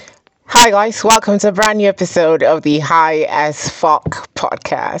Hi guys, welcome to a brand new episode of the High as Fuck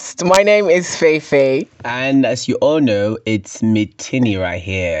podcast. My name is Feifei. And as you all know, it's Mitini right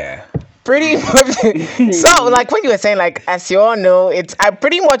here. Pretty much. So, like when you were saying, like as you all know, I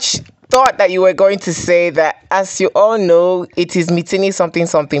pretty much thought that you were going to say that as you all know, it is Mitini something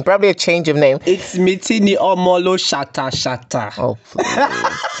something. Probably a change of name. It's Mitini Omolo Shata. Oh,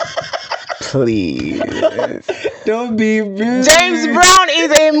 please. Don't be rude. James Brown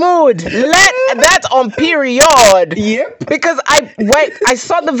is a mood. Let that on period. Yep. Because I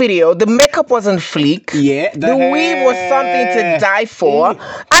saw the video. The makeup wasn't fleek. Yeah. The weave was something to die for.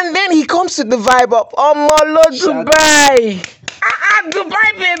 And then he comes to the vibe of Omolo Dubai.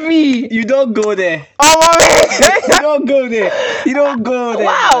 Dubai, baby. You don't go there. Oh, You don't go there. You don't go there.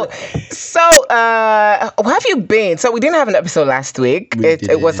 wow. So, how have you been? So, we didn't have an episode last week.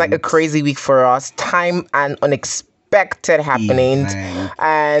 It was like a crazy week for us. Time and unexpected happenings. Yeah.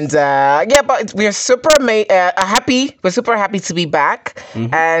 And, but we're super happy. We're super happy to be back.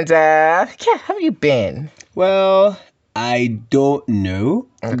 Mm-hmm. And, how have you been? Well, I don't know.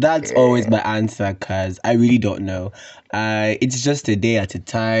 Okay. That's always my answer because I really don't know. It's just a day at a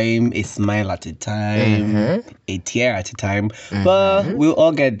time, a smile at a time, a tear at a time. But we'll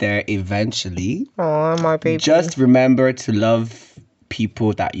all get there eventually. Oh, my baby. Just remember to love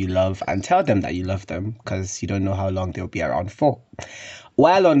people that you love and tell them that you love them because you don't know how long they'll be around for.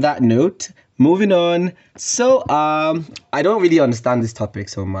 While on that note, moving on. So, I don't really understand this topic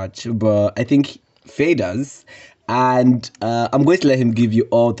so much, but I think Faye does. And I'm going to let him give you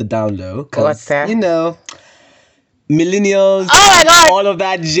all the down low. What's that? You know, millennials. Oh my God. All of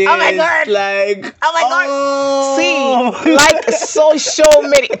that jizz. Oh my God. Like, oh my God. See, like social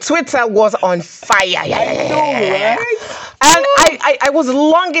media, Twitter was on fire. Yeah. And I was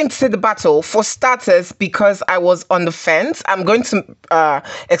longing to the battle for starters because I was on the fence. I'm going to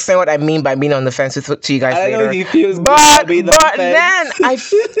explain what I mean by being on the fence to you guys later. I know he feels good but to be the fence. Then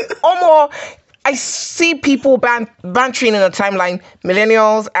I see people bantering in the timeline,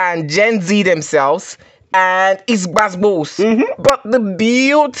 millennials and Gen Z themselves, and it's basbos. But the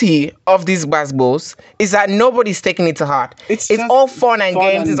beauty of these basbos is that nobody's taking it to heart. It's all fun and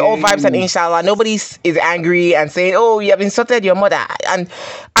games. It's all vibes and inshallah. Nobody is angry and saying, "Oh, you have insulted your mother." And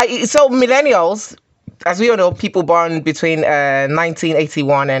so millennials, as we all know, people born between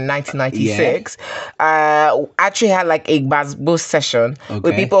 1981 and 1996, actually had like a basbos session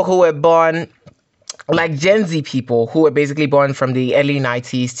with people who were born like Gen Z people who were basically born from the early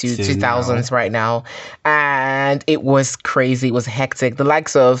 90s to 2000s right now. And it was crazy. It was hectic. The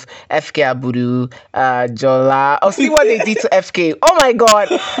likes of FK Abudu, Jola. Oh, see what they did to FK. Oh my God.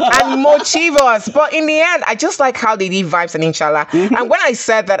 And Mochivas. But in the end, I just like how they did vibes and inshallah. And when I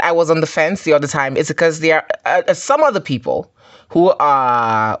said that I was on the fence the other time, it's because there are some other people who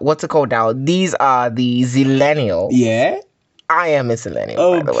are, what's it called now? These are the Zillennials. Yeah. I am a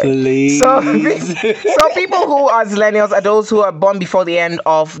Zillennial, by the way. Please. So people who are Zillennials are those who are born before the end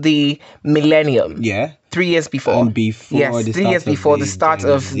of the millennium. Yeah. 3 years before. And before yes, 3 years before the start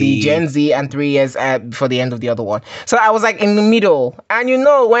of the Gen Z and 3 years before the end of the other one. So I was like in the middle. And you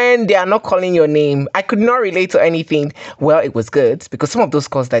know, when they are not calling your name, I could not relate to anything. Well, it was good because some of those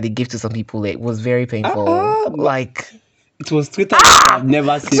calls that they give to some people, it was very painful. It was Twitter I've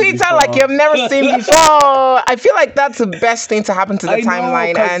never seen Twitter before. like you've never seen before. I feel like that's the best thing to happen to the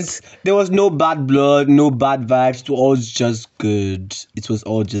timeline. And there was no bad blood, no bad vibes. It was all just good. It was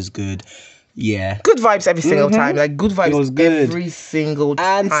all just good. Yeah. Good vibes every single time. Like good vibes It was good. every single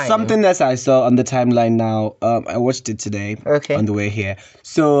time. And something else I saw on the timeline now, I watched it today on the way here.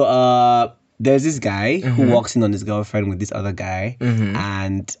 So there's this guy who walks in on his girlfriend with this other guy,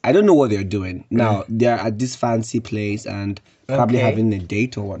 and I don't know what they're doing. Now they're at this fancy place and probably having a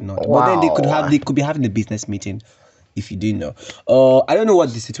date or whatnot. Wow. But then they could be having a business meeting, if you didn't know. I don't know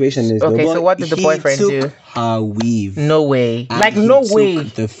what the situation is. Okay, though, so what did the boyfriend do? Her weave. No way. And Like he no took way.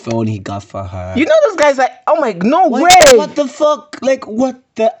 The phone he got for her. You know those guys like, oh my, no way. What the fuck? Like what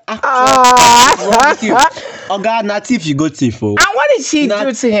the actual wrong with you? Oh God, Natif, you go Tifo. And what did she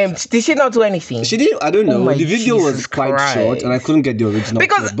do to him? Did she not do anything? She didn't. I don't know. my The video was Jesus quite Christ. short, and I couldn't get the original.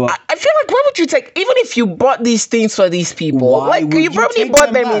 Because but I feel like, why would you take, even if you bought these things for these people, why like would you you probably take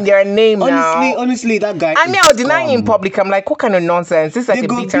bought them back? in their name now. Honestly, that guy. I mean, is I'll deny scum. in public. I'm like, what kind of nonsense? This is like They a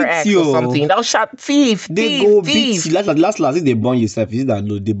go bitter beat ex you. or something. They'll shout thief, They thief, go thief. beat you. Last, if they burn yourself, you see that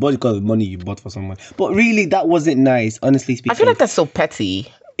no, they bought because of the money you bought for someone. But really, that wasn't nice. Honestly speaking, I feel like that's so petty.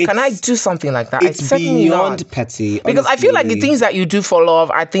 Can I do something like that? It's certainly beyond not. petty. Because I feel like the honestly. things that you do for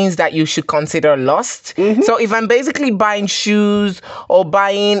love are things that you should consider lust. So if I'm basically buying shoes or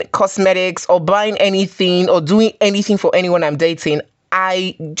buying cosmetics or buying anything or doing anything for anyone I'm dating,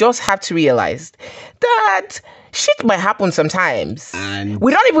 I just have to realize that shit might happen sometimes. And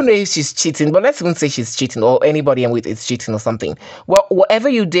we don't even know if she's cheating, but let's even say she's cheating or anybody I'm with is cheating or something. Well, whatever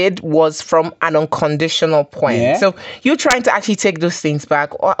you did was from an unconditional point. Yeah. So you're trying to actually take those things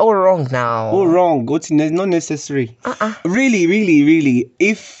back. All wrong now. oh, wrong. It's not necessary. Really, really, really.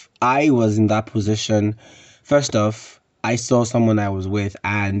 If I was in that position, first off, I saw someone I was with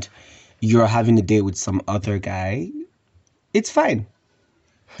and you're having a date with some other guy, it's fine.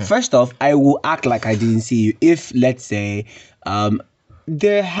 First off, I will act like I didn't see you. If, let's say,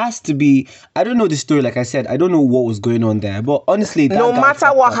 there has to be, I don't know the story, like I said, I don't know what was going on there, but honestly, that No guy matter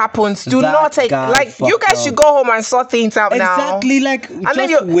fucked what up. happens, do That not take, guy like, you fucked guys should up. go home and sort things out now. Exactly, like, And just then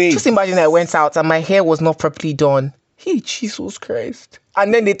you wait. just imagine I went out and my hair was not properly done. Hey, Jesus Christ.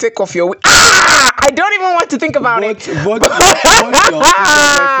 And then they take off your wig. I don't even want to think about it. But your future boyfriend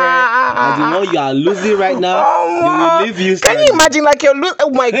and the one you are losing right now, they will leave you. Can you imagine, like, you're oh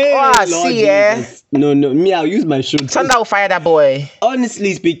my Hey, God, Lord see, yeah? Jesus. No, me, I'll use my shoe. Thunder will fire that boy.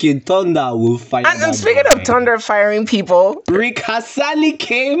 Honestly speaking, Thunder will fire. And that speaking boy. of Thunder firing people, Rick Hassani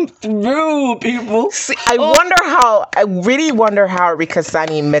came through, people. see, I really wonder how Rick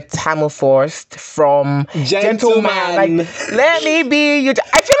Hassani metamorphosed from gentleman. Like, let me be you.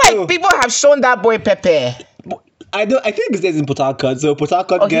 I feel like people have shown that boy Pepe. I think it says in Port Harcourt. So Port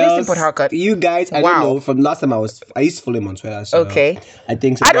Harcourt he lives in girls, Port Harcourt. you guys, I Wow. don't know. From last time I used to follow him on Twitter. So Okay. I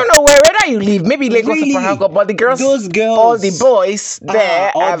think so. I don't know wherever you live, maybe Lagos Really? or Port Harcourt, but the girls, Those girls. all the boys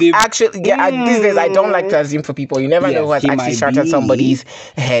there all have the- actually, these days I don't like to assume for people. You never know Yes, who has he actually might shot at be. somebody's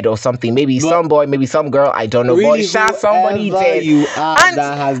head or something. Maybe some boy, maybe some girl, I don't know. Really, but shot somebody whoever dead. you are And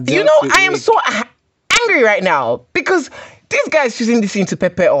that has you dealt know, with I am Rick. so angry right now because this guy is using this thing to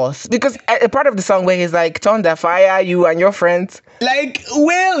pepper us. Because a part of the song where he's like, Thunder, fire you and your friends. Like,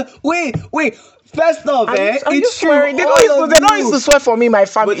 well, wait. First off, Are you it's true. swearing? They all don't of used you. to swear for me, my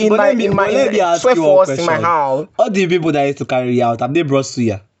family, in my let me ask swear you for one us in my question. house. All the people that used to carry out, have they brought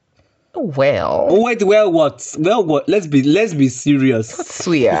suya? Well, Oh wait, well what? Let's be serious.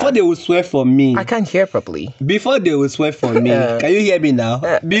 swear. Before they will swear for me. I can't hear properly. Before they will swear for me. Can you hear me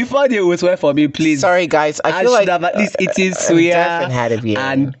now? Before they will swear for me, please. Sorry, guys. I I feel should like have at least eaten deaf suya and had it,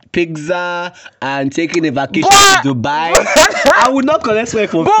 yeah. and pizza and taking a vacation But- to Dubai. I would not collect swear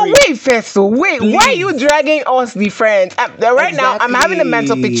for But free. wait, first, so wait, why are you dragging us, the friends? Right now, I'm having a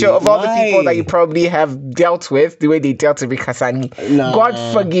mental Exactly. picture of all the people Why? that you probably have dealt with, the way they dealt with Rick Hassani. Nah. God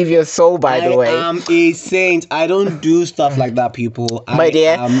forgive your soul, by the way. I am a saint. I don't do stuff like that, people. My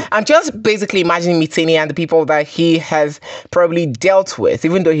dear, am- I'm just basically imagining Mitini and the people that he has probably dealt with,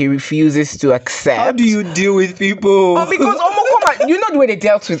 even though he refuses to accept. how do you deal with people? Oh, because come on, you know the way they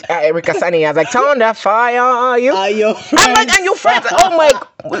dealt with Eric Hassani. I was like, turn that fire, you. Are your I'm like, and your friends, oh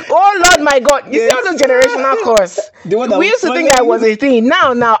Lord, my God. You see all those generational course. The one that We was used to think following I was a thing.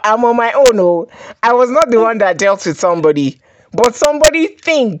 Now, I'm on my own. Oh, I was not the one that dealt with somebody. But somebody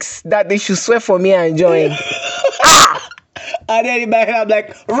thinks that they should swear for me and join. And then in my head, I'm like,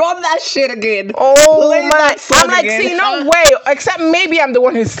 run that shit again. Oh Play my! that song I'm like, again. see, no way. Except maybe I'm the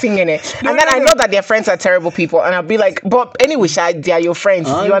one who's singing it, and then I no. know that their friends are terrible people, and I'll be like, but anyway, they are your friends.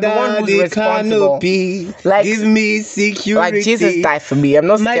 You are the one Under who's the responsible. canopy, Like- give me security. Like Jesus died for me. I'm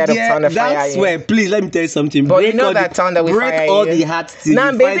not My scared dear, of thunder fire. that's where, please let me tell you something. But you break know all that thunder will break fire all you. the hearts till Now, you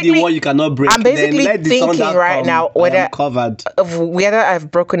I'm find the basically- one you cannot break. I'm basically then let the thinking thunder right come. now I whether- am covered. Of whether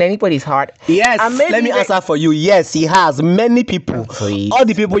I've broken anybody's heart. Yes, And maybe let me they- answer for you. Yes, he has many people. Please. All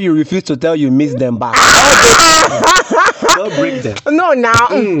the people you refuse to tell, you miss them back. Don't break them. No, now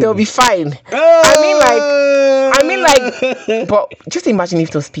they'll be fine. I mean, like, but just imagine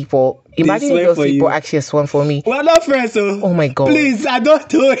if those people, imagine swear if those for people you. actually sworn for me. We're not friends, so. Oh my God. Please, I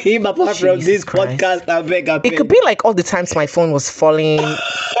don't know him apart from Jesus this Christ. podcast. I beg. It could be like all the times my phone was falling.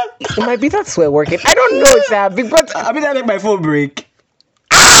 It might be that's where working. I don't know, sir. Because I mean, I make my phone break.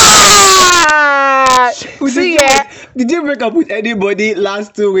 see, yeah. Did you break up with anybody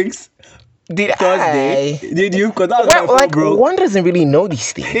last 2 weeks? Did Thursday? I? Did you? Because that was my Well, phone like broke. one doesn't really know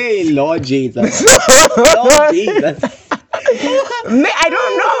these things. Hey, Lord Jesus. Lord Jesus. I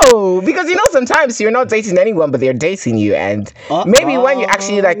don't know because you know sometimes you're not dating anyone, but they're dating you, and maybe when you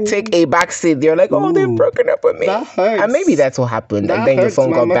actually like take a back seat, they're like, "Oh, they've Ooh, broken up with me," that hurts. and maybe that's what happened, That and then your hurts,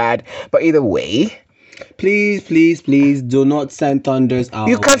 phone got mama. bad. But either way, Please do not send thunders out.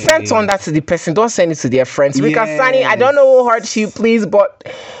 you can send thunder to the person. Don't send it to their friends because Yes. Sunny, I don't know who hurt you, please, but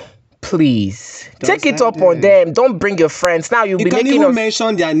please take it send up on it. them. Don't bring your friends. Now you'll You be can making even us.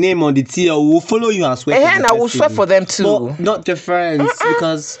 mention their name on the TL. We'll follow you and swear. for And the I will person. swear for them too. But not the friends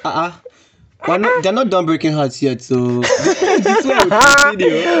because They're not done breaking hearts yet, so this way we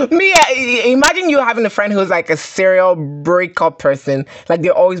continue. Me, imagine you having a friend who's like a serial breakup person. Like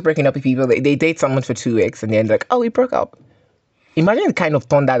they're always breaking up with people. They date someone for 2 weeks and then like, oh, we broke up. Imagine the kind of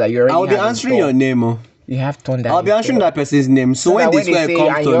thunder that you're already I'll be answering your name. You have thunder. I'll be answering that person's name. So when this way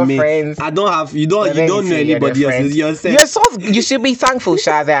comes to me, friends, I don't have you don't know anybody else. You should be thankful,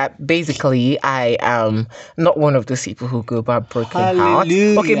 Sha, that basically I am not one of those people who go about broken hearts.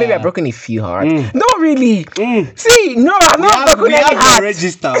 Okay, maybe I've broken a few hearts. Not really. See, no, I'm not broken any heart.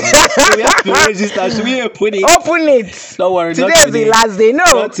 Register. We have to register. Should we open it? Open it. Don't worry. Today is the last day. No,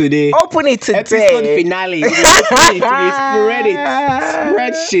 not today. Open it today. Episode finale. Spread it.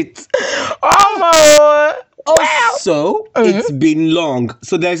 Spreadsheet. Almost. Also, it's been long.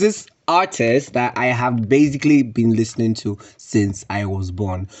 So there's this artist that I have basically been listening to since I was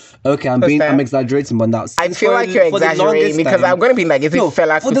born. Okay, I'm exaggerating, but now I feel like you're exaggerating because I'm going to be like, is it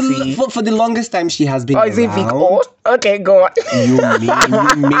Fela Kuti? For the longest time, she has been is it Vic O? Okay, go on. You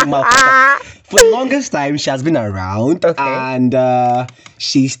mean my For the longest time, she has been around, and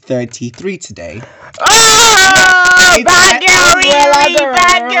she's 33 today. Oh, bad girl,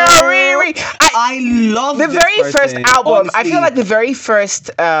 Riri. I love the very first album. Honestly. I feel like the very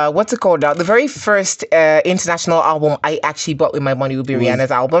first, what's it called now? The very first international album I actually bought with my money would be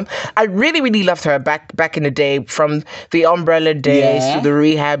Rihanna's album. I really, really loved her back in the day, from the Umbrella days to the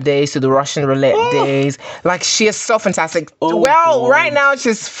Rehab days to the Russian Roulette days. Like, she is so fantastic. Right now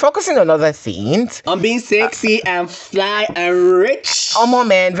she's focusing on other things. On being sexy and fly and rich. Oh, my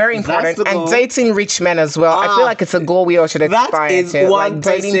man, very important. And dating rich men as well. I feel like it's a goal we all should aspire to. That is one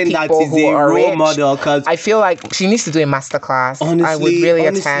person that is a role model. Cause I feel like she needs to do a masterclass. Honestly, I would really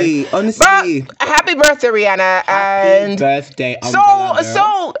attend. Honestly. But happy birthday, Rihanna. Happy birthday.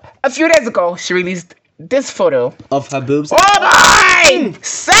 So a few days ago, she released this photo of her boobs. Oh my!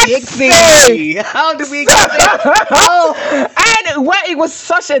 Sexy! How did we get it? And it was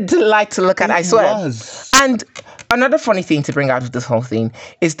such a delight to look at, I swear. And another funny thing to bring out of this whole thing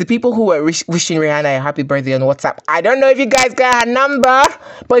is the people who were wishing Rihanna a happy birthday on WhatsApp. I don't know if you guys got her number,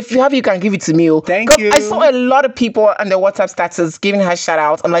 but if you have, you can give it to me. Thank you. I saw a lot of people on their WhatsApp status giving her shout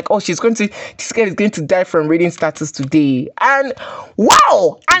outs. I'm like, oh, this girl is going to die from reading status today. And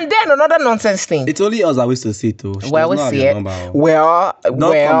wow! And then another nonsense thing. It's only us that wish to see it too. Well, we'll see it.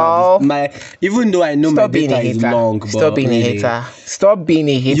 Even though I know my data is long, stop being a hater. Stop being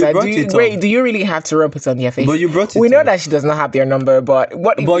a hater. Do you really have to rub it on your face? But you brought it We know that she does not have their number, but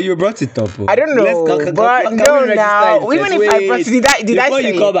what? But you brought it up. I don't know. But no, now even if I brought it, did I say? Before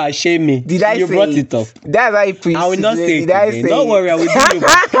you come and shame me, did I say? You brought it up. That's how you preach. I will not say it again. Don't worry, I will do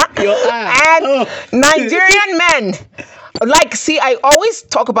you. And Nigerian men. Like, see, I always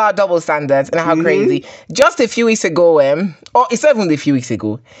talk about double standards and how crazy. Just a few weeks ago, or it's not even a few weeks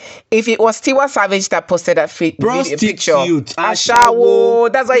ago, if it was Tiwa Savage that posted that picture,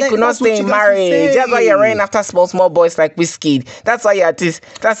 Ashawo, that's why you could not stay in marriage. That's why you're running after small boys like Wizkid. That's why you're this.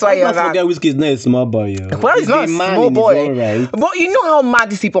 That's why you're that. Forget Wizkid's not a small boy. Well, he's not a small boy. Right. But you know how mad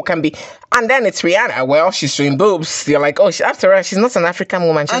these people can be. And then it's Rihanna. Well, she's showing boobs. You're like, oh, after all, she's not an African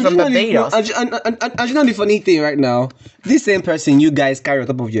woman. She's from Barbados. And you know the funny thing right now? This same person you guys carry on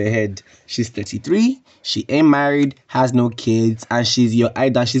top of your head, she's 33, she ain't married, has no kids, and she's your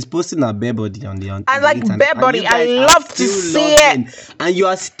idol. She's posting her bare body on the internet. I like bare body. I love to see it. And you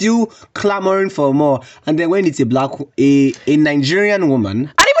are still clamoring for more. And then when it's a Nigerian woman,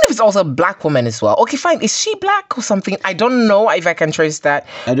 and even if it's also a black woman as well. Okay, fine. Is she black or something? I don't know if I can trace that.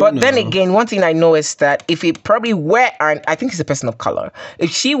 But then again, one thing I know is that if it probably were, and I think it's a person of color, if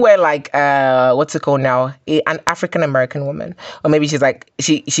she were like, what's it called now? An African American woman, or maybe she's like,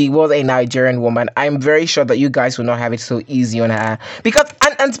 she was a Nigerian woman, I'm very sure that you guys will not have it so easy on her. Because,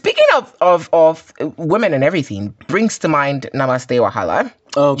 and speaking of women and everything, brings to mind Namaste Wahala.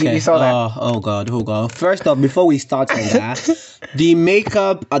 Okay. You saw that? Oh God. First off, before we start on that, the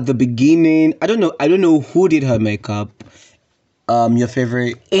makeup at the beginning, I don't know who did her makeup. Your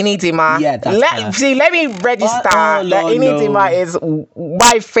favorite Inidima. Yeah, that's her. Let me register that Inidima is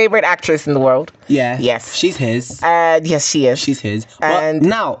my favorite actress in the world. Yeah. Yes. She's his. Yes, she is. She's his. And but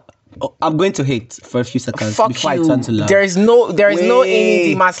now I'm going to hate for a few seconds before I turn to love. There is no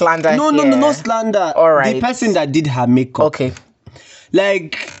Inidima slander. No slander. All right. The person that did her makeup. Okay.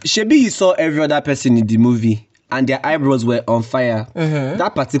 Like, Shebi, you saw every other person in the movie. and their eyebrows were on fire. Mm-hmm.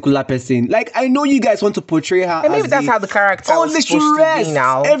 That particular person, like, I know you guys want to portray her And maybe as that's how the character was they supposed should to rest. be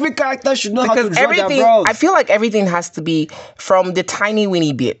now. Every character should know how to Because draw their everything, brows. I feel like everything has to be from the tiny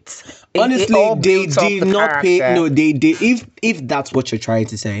weeny bits. Honestly, all they builds up did the not pay. character. No, they if that's what you're trying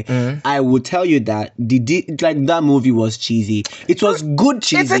to say, I will tell you that like that movie was cheesy. It was good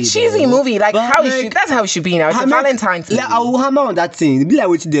cheesy. It's a cheesy though. movie. Like But, how it should. That's how it should be now. It's a Valentine's movie. Like, I will hammer on that thing. It be like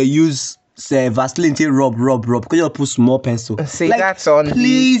what they use. Say Vaseline, take rub. Because you put small pencil. See, like, that's on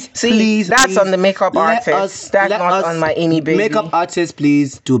please. That's on the makeup artist. That's not on my any baby. Makeup artist,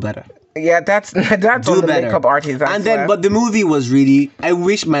 please do better. Yeah, that's on the makeup artist. And then, but the movie was really. I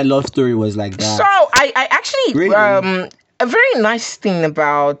wish my love story was like that. So I actually Really? A very nice thing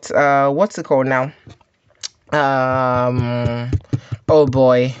about what's it called now? Oh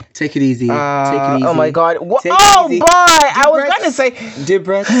boy. Take it easy. Take it easy. Oh my god. Take it Oh easy. boy. I was breaths. gonna say Deep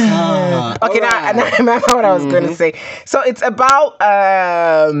breath. okay, now I remember what I was gonna say. So it's about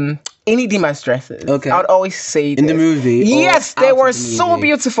any Dima's dresses. Okay. I would always say In the this. movie or Yes, out they of were the so movie?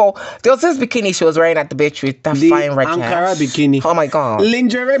 beautiful. There was this bikini she was wearing at the beach with that The fine red Ankara hair. bikini. Oh my god.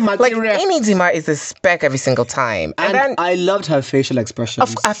 Lingerie Like material. any Dima is a spec every single time. And then I loved her facial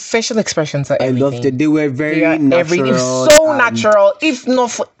expressions. her facial expressions are I everything. loved it. They were very They are natural. everything so and- natural, if not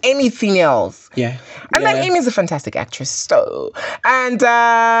for anything else. Yeah. And then Yeah. Amy's a fantastic actress, so and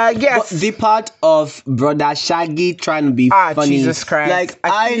yes, But the part of Brother Shaggy trying to be funny. Jesus Christ. Like,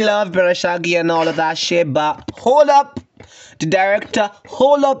 I I feel- love Brother Shaggy and all of that shit, but hold up. The director,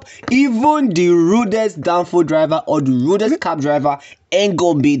 hold up. Even the rudest downfall driver or the rudest cab driver ain't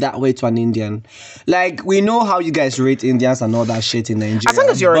gonna be that way to an Indian. Like, we know how you guys rate Indians and all that shit in Nigeria. as long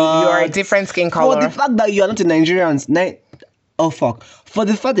as you're a but different skin for color. the fact that you are not a Nigerian, oh fuck. For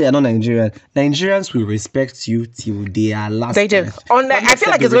the fact that you're not Nigerian, Nigerians will respect you till their last They do. breath. I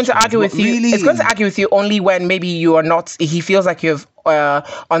feel like it's going to argue with you. Really? It's going to argue with you only when maybe you are not. He feels like you've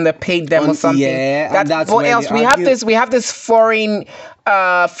underpaid them or something. Yeah, and that's what where else? they We have argue. this. We have this foreigner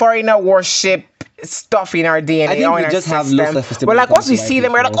worship stuff in our DNA. I think or we in our just have system. low self-esteem But when like it once we comes to see white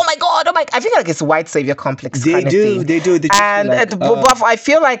them, we're like, people. oh my god, oh my. I feel like it's white savior complex. They kind of do, thing. they do. They just And feel like, but I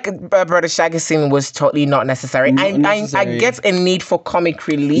feel like Brother Shaggy scene was totally not necessary. Not I necessary. get a need for comic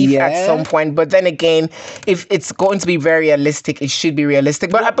relief Yeah. at some point, but then again, if it's going to be very realistic, it should be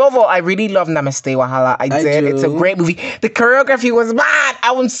realistic. But above all, I really love Namaste Wahala. I did. It's a do. great movie. The choreography was mad.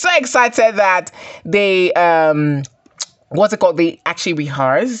 I was so excited that they what's it called? They actually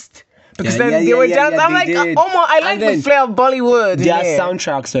rehearsed. Because Yeah, then yeah, they were yeah, dancing. yeah, I'm like, they did. oh my, I And like the then flair of Bollywood. Their yeah.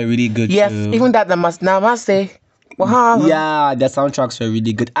 soundtracks were really good Yes, too. even that Namaste. Wahala. Yeah, the soundtracks were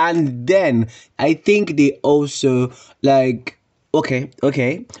really good. And then I think they also like okay,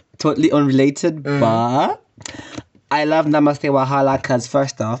 totally unrelated, but I love Namaste Wahala because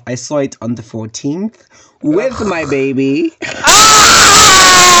first off, I saw it on the 14th with my baby.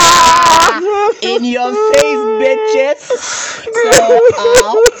 In your face, bitches. So,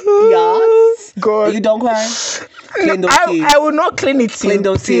 yes. God. You don't cry. Clean those teeth. I will not clean it Clean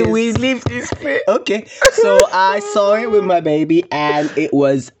those till tears. we leave this place. Okay, so I saw it with my baby and it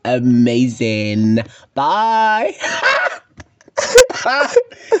was amazing. Bye.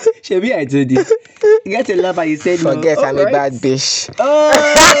 Shebi, I told you. You get to love her, you said no. Forget I'm a Alright. bad bitch. Oh,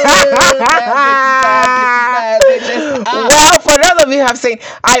 bad bitches. Well, for those of you who have seen,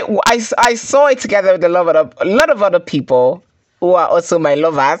 I saw it together with a lot of other people who are also my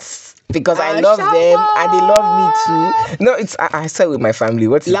lovers. Because I love them and they love me too. No, it's I saw it with my family.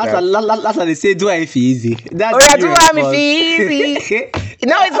 What's it? Last one they say, do I feel easy? That's Oh yeah, the do I response. feel easy?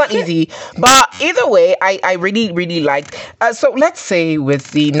 No, it's not easy. But either way, I really, really liked. So let's say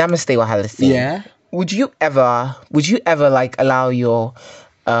with the Namaste Wahala scene. Yeah. Would you ever like allow your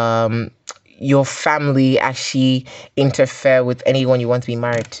family actually interfere with anyone you want to be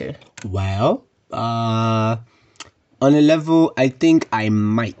married to? Well, on a level, I think I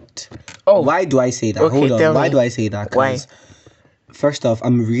might. Oh. Why do I say that? Okay, Hold on. tell Why me. do I say that? 'Cause first off,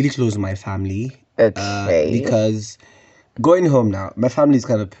 I'm really close to my family. Okay. Because going home now, my family is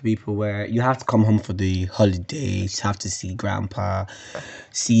kind of people where you have to come home for the holidays, you have to see grandpa,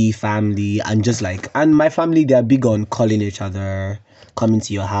 see family, and just like, and my family, they're big on calling each other, coming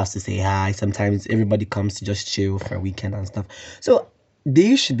to your house to say hi. Sometimes everybody comes to just chill for a weekend and stuff. So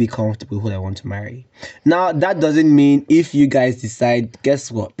they should be comfortable who they want to marry. Now, that doesn't mean if you guys decide, guess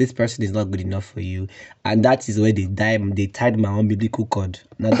what, this person is not good enough for you, and that is where they tied my umbilical cord.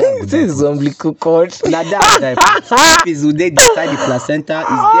 Now, that This is umbilical cord. now that if it's would they decide the placenta is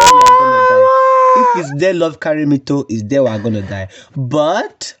there we are gonna die. If it's there love carry me to is there we are gonna die.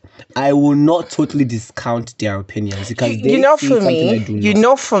 But I will not totally discount their opinions because they You know, see for something I me, do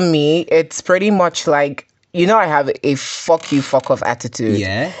not. for me, it's pretty much like you know I have a fuck you, fuck off attitude.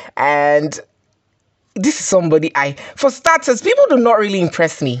 Yeah. And this is somebody for starters, people do not really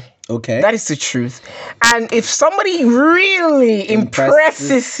impress me. Okay. That is the truth. And if somebody really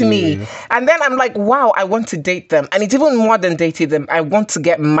impresses me, you. and then I'm like, wow, I want to date them. And it's even more than dating them. I want to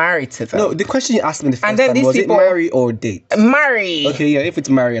get married to them. No, the question you asked me the first And then time, these was people- it marry or date? Marry. Okay, yeah, if it's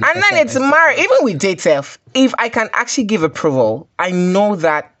marry. And then it's married. Even with date self, if I can actually give approval, I know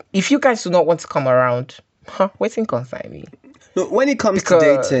that if you guys do not want to come around, waiting concern me. No, when it comes Because-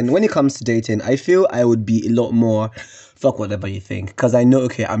 to dating, I feel I would be a lot more fuck whatever you think, because I know,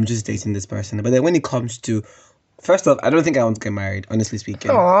 okay, I'm just dating this person. But then when it comes to, first off, I don't think I want to get married, honestly speaking.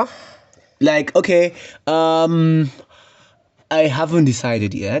 Aw. Like, okay, I haven't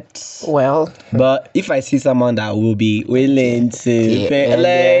decided yet. Well, But if I see someone that will be willing to pay,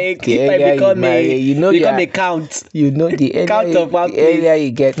 like, the if I earlier you become marry, you know become you a count. you know the Count earlier, of one, the earlier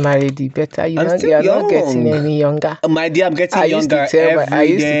you get married, the better. I'm You're still not getting young. any younger. My dear, I'm getting I used younger to tell every I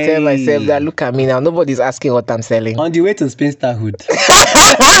used to tell myself day. that look at me now, nobody's asking what I'm selling. On the way to spinsterhood.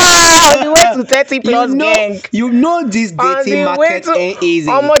 On the way to 30 plus gang. You know this On dating the way market ain't easy.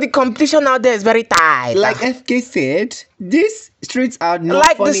 the competition out there is very tight. Like FK said, these streets are not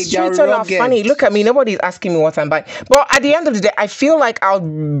like funny. the streets they are are not rugged. funny. Look at me. Nobody's asking me what I'm buying. But at the end of the day, I feel like I'll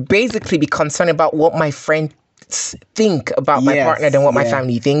basically be concerned about what my friends think about my Yes, partner than what my yeah.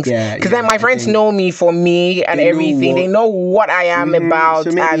 family thinks. Yeah, Because yeah, then my I friends think know me for me and they know everything. They what- know what I am about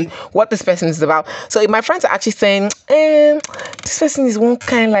so maybe- and what this person is about. So if my friends are actually saying, this person is one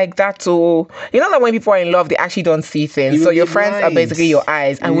kind like that, so you know that when people are in love, they actually don't see things. You So will your be friends are blind. basically your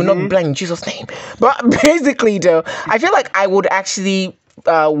eyes. I will not be blind in Jesus' name. But basically, though, I feel like I would actually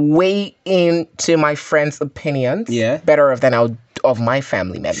weigh into my friends' opinions better than I would of my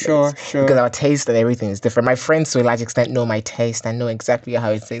family members. Sure. Because our taste and everything is different. My friends, to a large extent, know my taste and know exactly how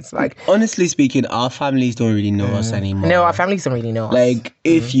it tastes like. Honestly speaking, our families don't really know us anymore. No, our families don't really know us. Like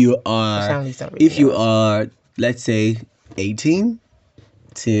if you are, families don't really if you know us. are, let's say 18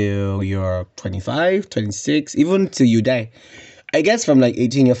 till you're 25, 26, even till you die. I guess from like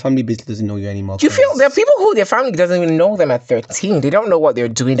 18, your family basically doesn't know you anymore. Do you feel there are people who their family doesn't even know them at 13? They don't know what they're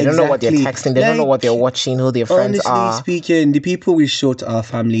doing. They don't know what they're Exactly. texting. They don't know Like, what they're watching, who their friends honestly are. speaking, the people we show to our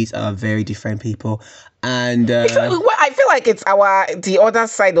families are very different people. And Well, I feel like it's the other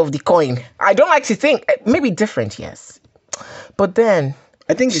side of the coin. I don't like to think maybe different, yes, but then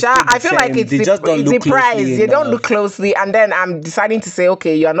I think it's Sha, still the I feel same. like it's They the, just don't it's the look price. closely They don't enough. look closely, and then I'm deciding to say,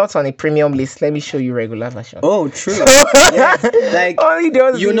 okay, you are not on a premium list. Let me show you regular version. Oh, true. Yes. Like Only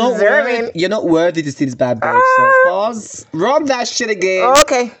those you're not deserving. worthy. You're not worthy to see this bad boy. So pause. Run that shit again.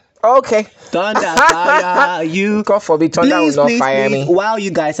 Okay. Thunder fire you. God forbid, thunder will not fire me. While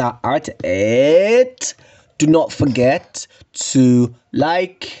you guys are at it, do not forget to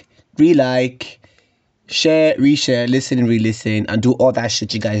like, re-like, share, reshare, listen and re-listen, and do all that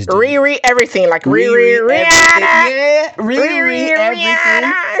shit you guys do. Re everything, like re everything. Yeah, re everything.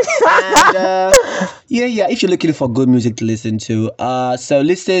 And yeah, if you're looking for good music to listen to, so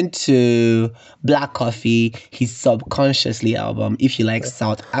listen to Black Coffee, his Subconsciously album. If you like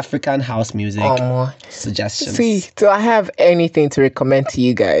South African house music, suggestions. See, do I have anything to recommend to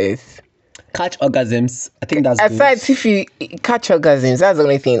you guys? Catch Orgasms. I think that's good. Aside, if you catch orgasms, that's the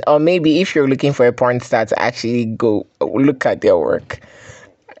only thing. Or maybe if you're looking for a porn star to actually go look at their work,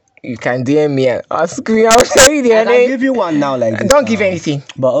 you can DM me and ask me. I'll tell you their I'll name. give you one now, like this Don't now. give anything.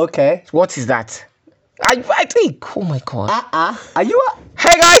 But okay. What is that? I think. Oh my god. Are you?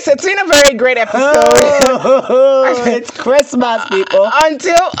 Hey guys, it's been a very great episode. It's Christmas, people.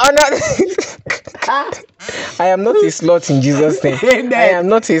 Until I am not a slut in Jesus' name. Amen. I am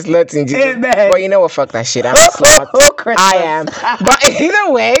not a slut in Jesus' name. Amen. But you know what? Fuck that shit. I'm a slut. Christmas. I am. But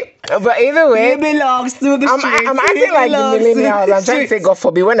either way, It belongs to the street. I'm acting like the millennials. I'm trying to say, God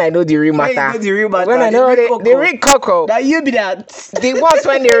forbid, when I know the real When you matter. know the real matter, When I the know real they cocoa. read cocoa. That you be that. The ones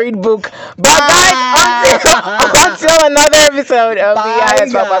when they read book. But guys, until another episode of Bye,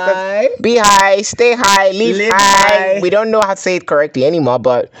 BIS Papa guys. says, be high, stay high, live high. high. We don't know how to say it correctly anymore,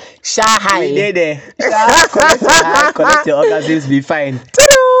 but sha high. We did it. Collect your orgasms, be fine.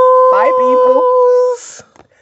 Ta-da! Bye, people.